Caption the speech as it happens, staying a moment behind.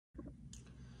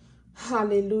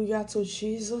Hallelujah to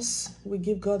Jesus. We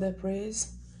give God the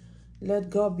praise. Let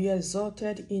God be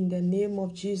exalted in the name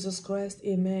of Jesus Christ.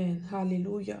 Amen.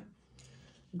 Hallelujah.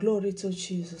 Glory to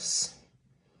Jesus.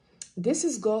 This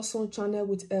is God's Own channel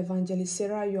with Evangelist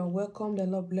Sarah. You are welcome. The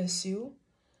Lord bless you.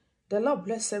 The Lord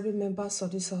bless every member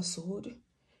of this household.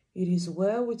 It is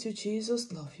well with you.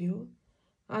 Jesus love you.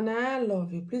 And I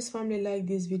love you. Please, family, like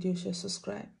this video, share,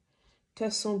 subscribe.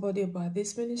 Tell somebody about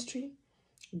this ministry.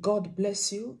 God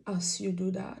bless you as you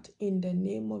do that in the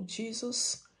name of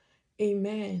Jesus.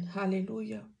 Amen.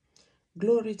 Hallelujah.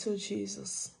 Glory to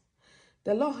Jesus.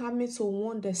 The Lord had me to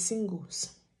warn the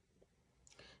singles.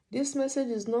 This message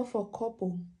is not for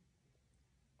couple.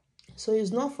 So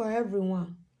it's not for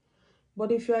everyone.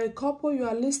 But if you are a couple, you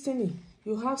are listening.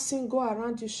 You have single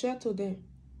around you, share to them.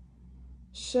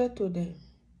 Share to them.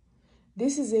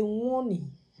 This is a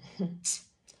warning.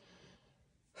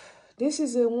 This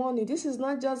is a warning. This is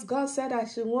not just God said I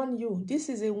should warn you. This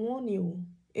is a warning.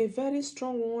 A very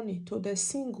strong warning to the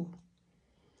single.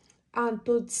 And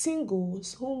to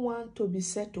singles who want to be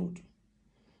settled.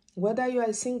 Whether you are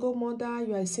a single mother,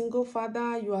 you are a single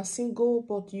father, you are single,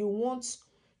 but you want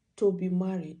to be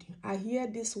married. I hear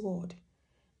this word.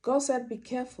 God said, be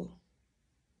careful.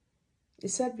 He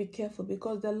said, be careful,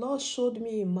 because the Lord showed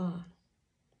me a man.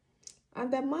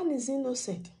 And the man is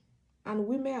innocent. And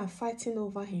women are fighting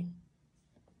over him.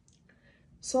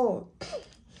 So,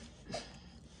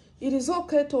 it is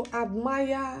okay to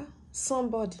admire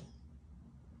somebody.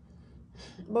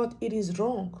 But it is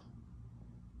wrong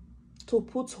to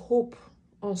put hope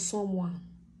on someone.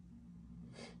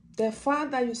 The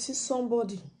fact that you see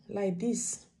somebody like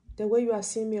this, the way you are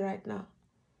seeing me right now,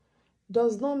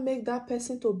 does not make that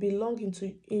person to belong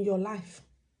in your life.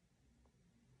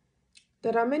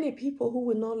 There are many people who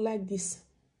will not like this.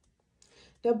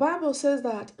 The Bible says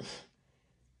that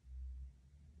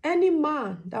any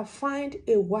man that find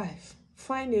a wife,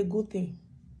 find a good thing.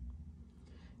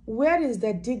 Where is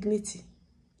the dignity?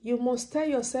 You must tell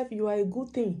yourself you are a good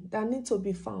thing that needs to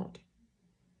be found.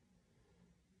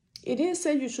 It didn't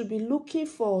say you should be looking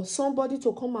for somebody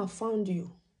to come and find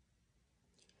you.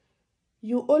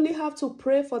 You only have to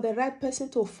pray for the right person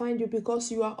to find you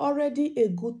because you are already a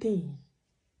good thing.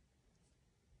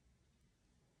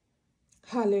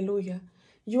 Hallelujah.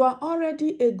 You are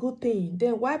already a good thing.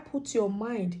 Then why put your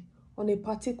mind on a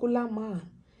particular man?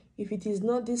 If it is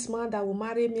not this man that will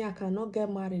marry me, I cannot get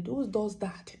married. Who does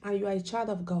that? And you are a child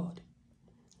of God.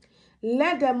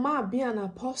 Let the man be an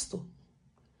apostle.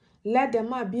 Let the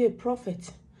man be a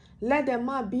prophet. Let the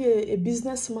man be a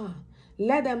businessman.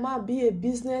 Let the man be a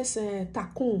business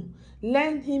tycoon.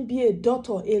 Let him be a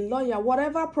doctor, a lawyer,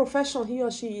 whatever profession he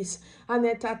or she is, an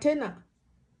entertainer.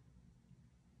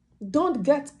 Don't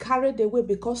get carried away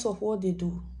because of what they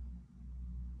do.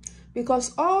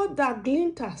 Because all that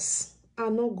glitters are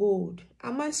not gold.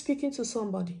 Am I speaking to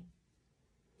somebody?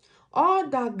 All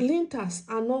that glitters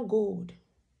are not gold.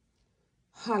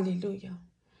 Hallelujah.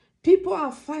 People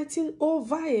are fighting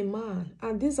over a man,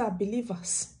 and these are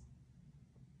believers.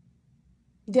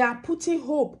 They are putting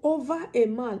hope over a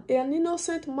man, an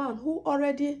innocent man who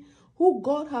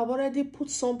God have already put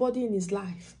somebody in his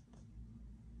life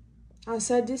and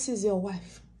said, this is your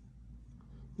wife.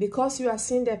 Because you are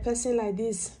seeing the person like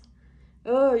this.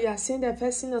 Oh, you are seeing the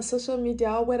person on social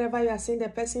media or wherever you are seeing the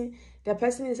person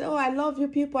is, oh, I love you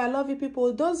people, I love you people.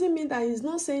 It doesn't mean that he's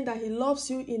not saying that he loves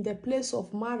you in the place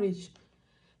of marriage.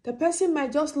 The person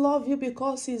might just love you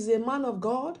because he's a man of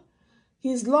God.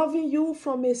 He's loving you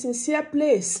from a sincere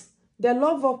place. The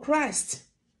love of Christ.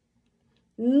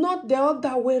 Not the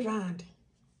other way around.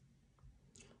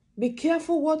 Be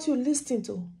careful what you listen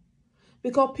to.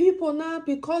 Because people now,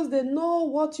 because they know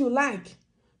what you like,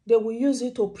 they will use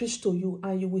it to preach to you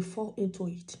and you will fall into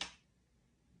it.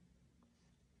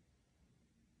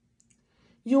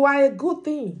 You are a good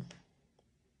thing.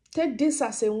 Take this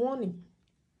as a warning.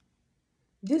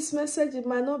 This message, it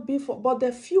might not be for, but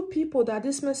the few people that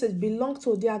this message belongs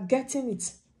to, they are getting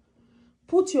it.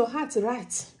 Put your heart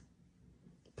right.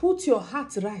 Put your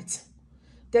heart right.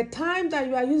 The time that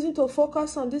you are using to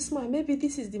focus on this man, maybe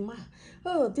this is the man.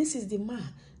 Oh, this is the man.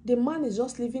 The man is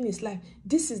just living his life.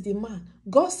 This is the man.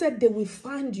 God said they will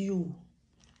find you.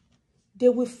 They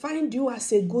will find you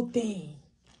as a good thing.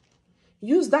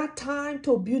 Use that time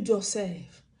to build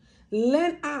yourself.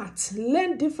 Learn art.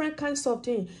 Learn different kinds of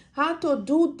things. How to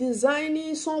do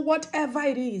designing, some whatever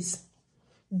it is.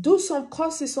 Do some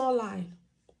courses online.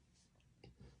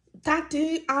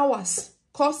 30 hours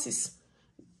courses.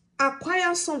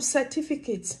 Acquire some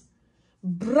certificates.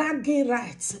 Bragging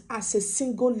rights as a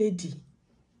single lady.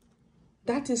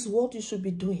 That is what you should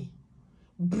be doing.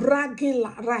 Bragging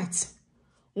rights.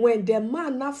 When the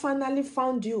man now finally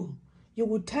found you, you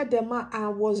will tell the man, I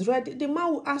was ready. The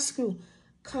man will ask you,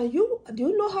 do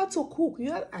you know how to cook?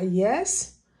 You are,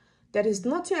 yes. There is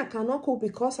nothing I cannot cook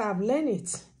because I've learned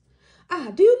it.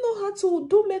 Do you know how to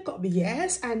do makeup?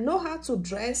 Yes, I know how to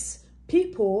dress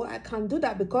people. I can do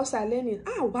that because I learned it.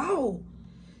 Wow.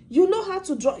 You know how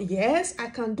to draw? Yes, I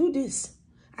can do this.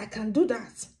 I can do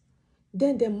that.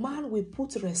 Then the man will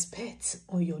put respect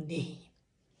on your name.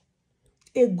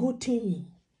 A good thing.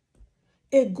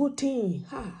 A good thing.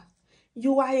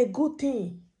 You are a good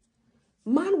thing.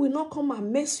 Man will not come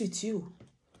and mess with you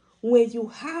when you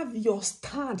have your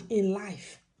stand in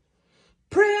life.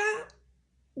 Prayer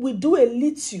will do a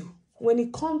little when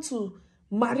it comes to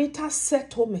marital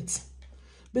settlement.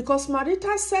 Because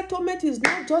marital settlement is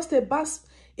not just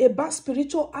about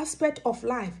spiritual aspect of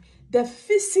life. The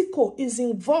physical is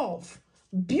involved.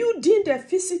 Building the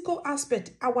physical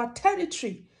aspect, our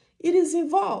territory, it is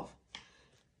involved.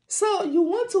 So you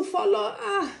want to follow,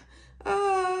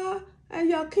 and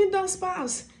your kingdom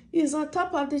spouse is on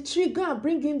top of the tree. Go and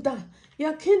bring him down.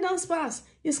 Your kingdom spouse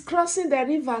is crossing the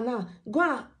river now.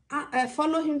 Go and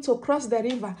follow him to cross the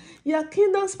river. Your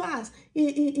kingdom spouse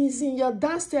is in your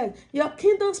downstairs. Your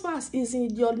kingdom spouse is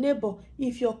in your neighbor.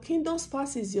 If your kingdom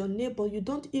spouse is your neighbor, you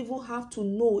don't even have to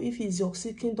know if he's your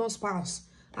kingdom spouse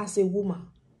as a woman.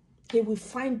 He will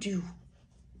find you.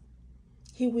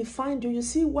 He will find you. You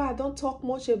see why I don't talk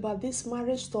much about this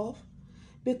marriage stuff?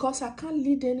 Because I can't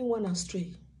lead anyone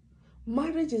astray.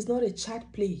 Marriage is not a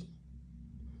child play.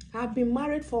 I've been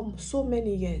married for so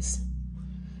many years.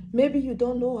 Maybe you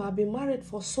don't know, I've been married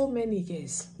for so many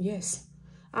years. Yes.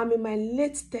 I'm in my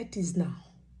late 30s now.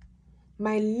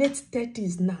 My late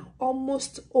 30s now.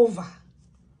 Almost over.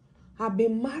 I've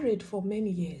been married for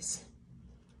many years.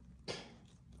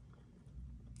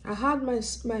 I had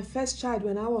my first child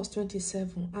when I was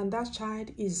 27. And that child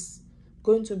is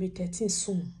going to be 13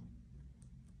 soon.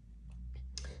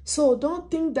 So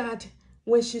don't think that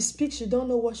when she speaks, you don't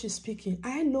know what she's speaking.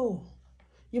 I know.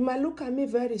 You might look at me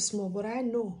very small, but I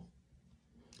know.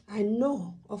 I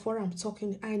know of what I'm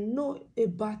talking. I know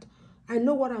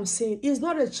what I'm saying. It's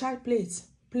not a child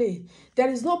play. There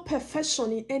is no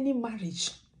perfection in any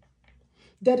marriage.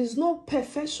 There is no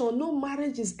perfection. No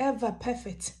marriage is ever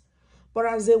perfect. But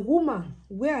as a woman,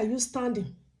 where are you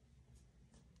standing?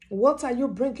 What are you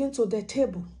bringing to the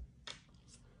table?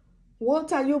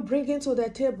 What are you bringing to the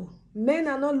table? Men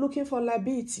are not looking for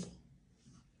liability.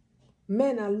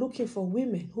 Men are looking for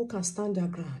women who can stand their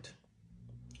ground.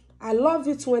 I love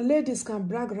it when ladies can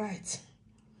brag right.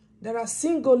 There are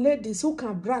single ladies who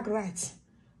can brag right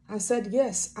and said,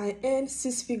 yes, I earn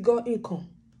 6-figure income.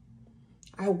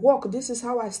 I work. This is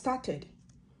how I started.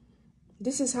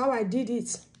 This is how I did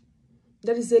it.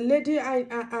 There is a lady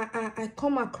I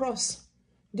come across.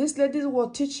 This lady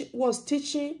was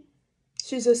teaching.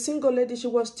 She's a single lady. She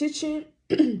was teaching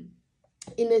in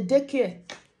a daycare.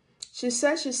 She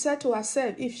said to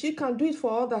herself, if she can do it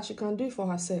for others, she can do it for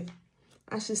herself.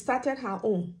 And she started her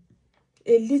own.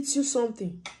 A little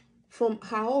something. From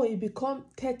her own, it became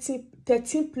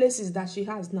 13 places that she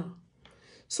has now.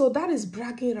 So that is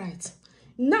bragging rights.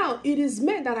 Now, it is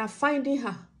men that are finding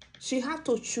her. She had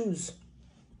to choose.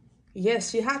 Yes,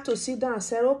 she had to sit down and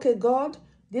say, okay, God,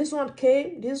 this one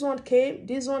came, this one came,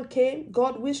 this one came.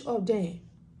 God, which of them?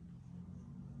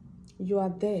 You are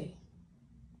there.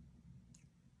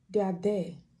 They are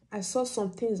there. I saw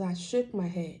some things, I shook my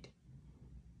head.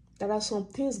 There are some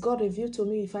things God revealed to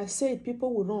me. If I say it,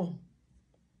 people will run.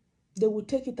 They will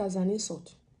take it as an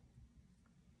insult.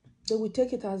 They will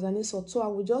take it as an insult. So I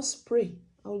will just pray.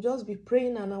 I will just be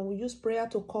praying and I will use prayer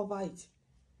to cover it.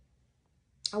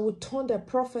 I will turn the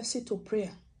prophecy to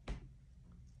prayer.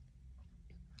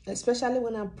 Especially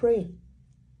when I'm praying.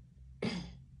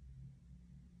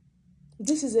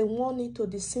 This is a warning to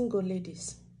the single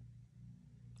ladies.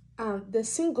 And the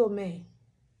single men.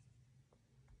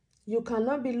 You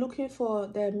cannot be looking for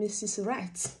the Mrs.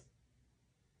 Right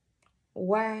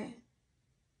while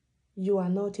you are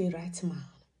not a right man.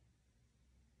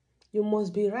 You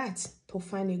must be right to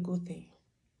find a good thing.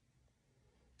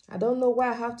 I don't know why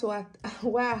I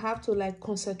have to like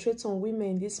concentrate on women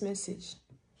in this message.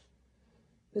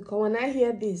 Because when I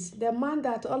hear this, the man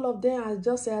that all of them are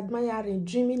just admiring,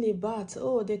 dreaming about,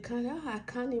 I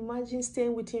can't imagine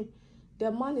staying with him.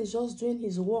 The man is just doing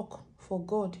his work for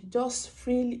God, just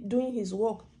freely doing his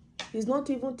work. He's not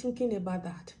even thinking about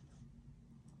that.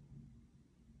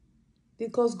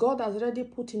 Because God has already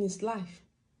put in his life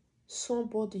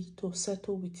somebody to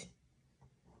settle with.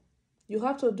 You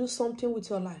have to do something with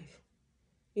your life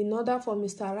in order for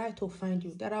Mr. Right to find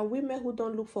you. There are women who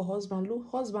don't look for husband.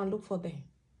 Husband look for them.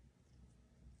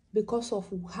 because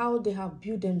of how they have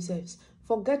built themselves.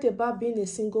 Forget about being a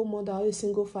single mother or a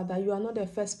single father. You are not the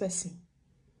first person.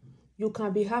 You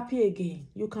can be happy again.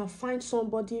 You can find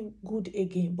somebody good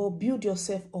again, but build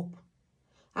yourself up.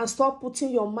 And stop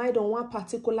putting your mind on one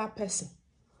particular person.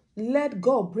 Let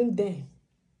God bring them.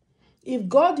 If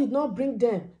God did not bring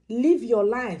them, live your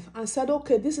life and said,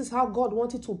 okay, this is how God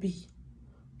wanted it to be.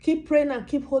 Keep praying and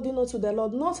keep holding on to the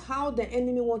Lord, not how the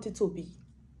enemy wanted it to be.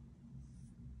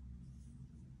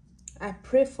 I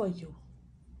pray for you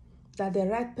that the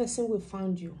right person will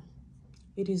find you.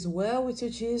 It is well with you.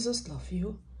 Jesus love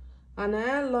you. And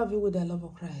I love you with the love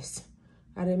of Christ.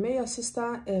 I remain your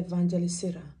sister, Evangelist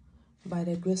Sarah. By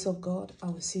the grace of God, I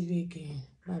will see you again.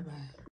 Bye-bye.